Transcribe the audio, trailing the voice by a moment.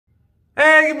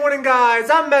Hey, good morning, guys.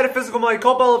 I'm Metaphysical Mike.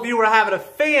 Hope all of you are having a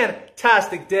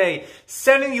fantastic day.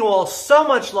 Sending you all so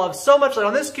much love, so much light.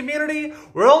 On this community,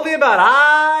 we're only about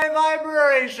high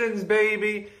vibrations,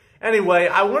 baby. Anyway,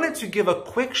 I wanted to give a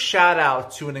quick shout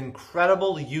out to an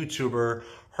incredible YouTuber.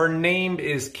 Her name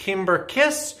is Kimber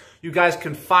Kiss. You guys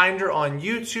can find her on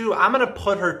YouTube. I'm going to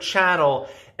put her channel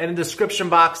in the description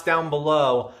box down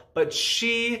below, but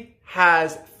she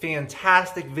has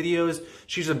fantastic videos.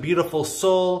 She's a beautiful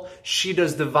soul. She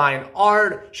does divine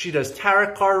art. She does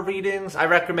tarot card readings. I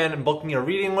recommend booking a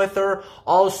reading with her.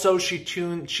 Also, she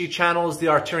channels the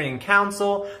Arcturian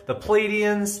Council, the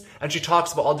Pleiadians, and she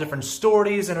talks about all different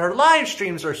stories, and her live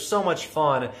streams are so much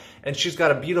fun. And she's got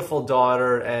a beautiful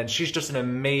daughter, and she's just an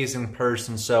amazing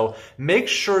person. So make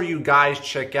sure you guys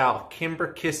check out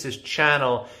Kimber Kiss's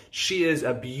channel. She is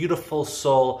a beautiful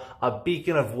soul, a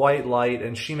beacon of white light,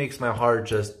 and she makes my heart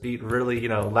just beat really,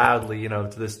 loudly,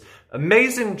 to this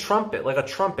amazing trumpet, like a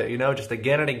trumpet, just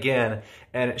again and again.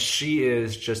 And she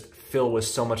is just filled with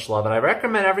so much love. And I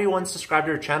recommend everyone subscribe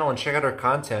to her channel and check out her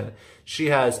content. She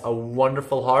has a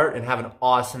wonderful heart, and have an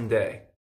awesome day.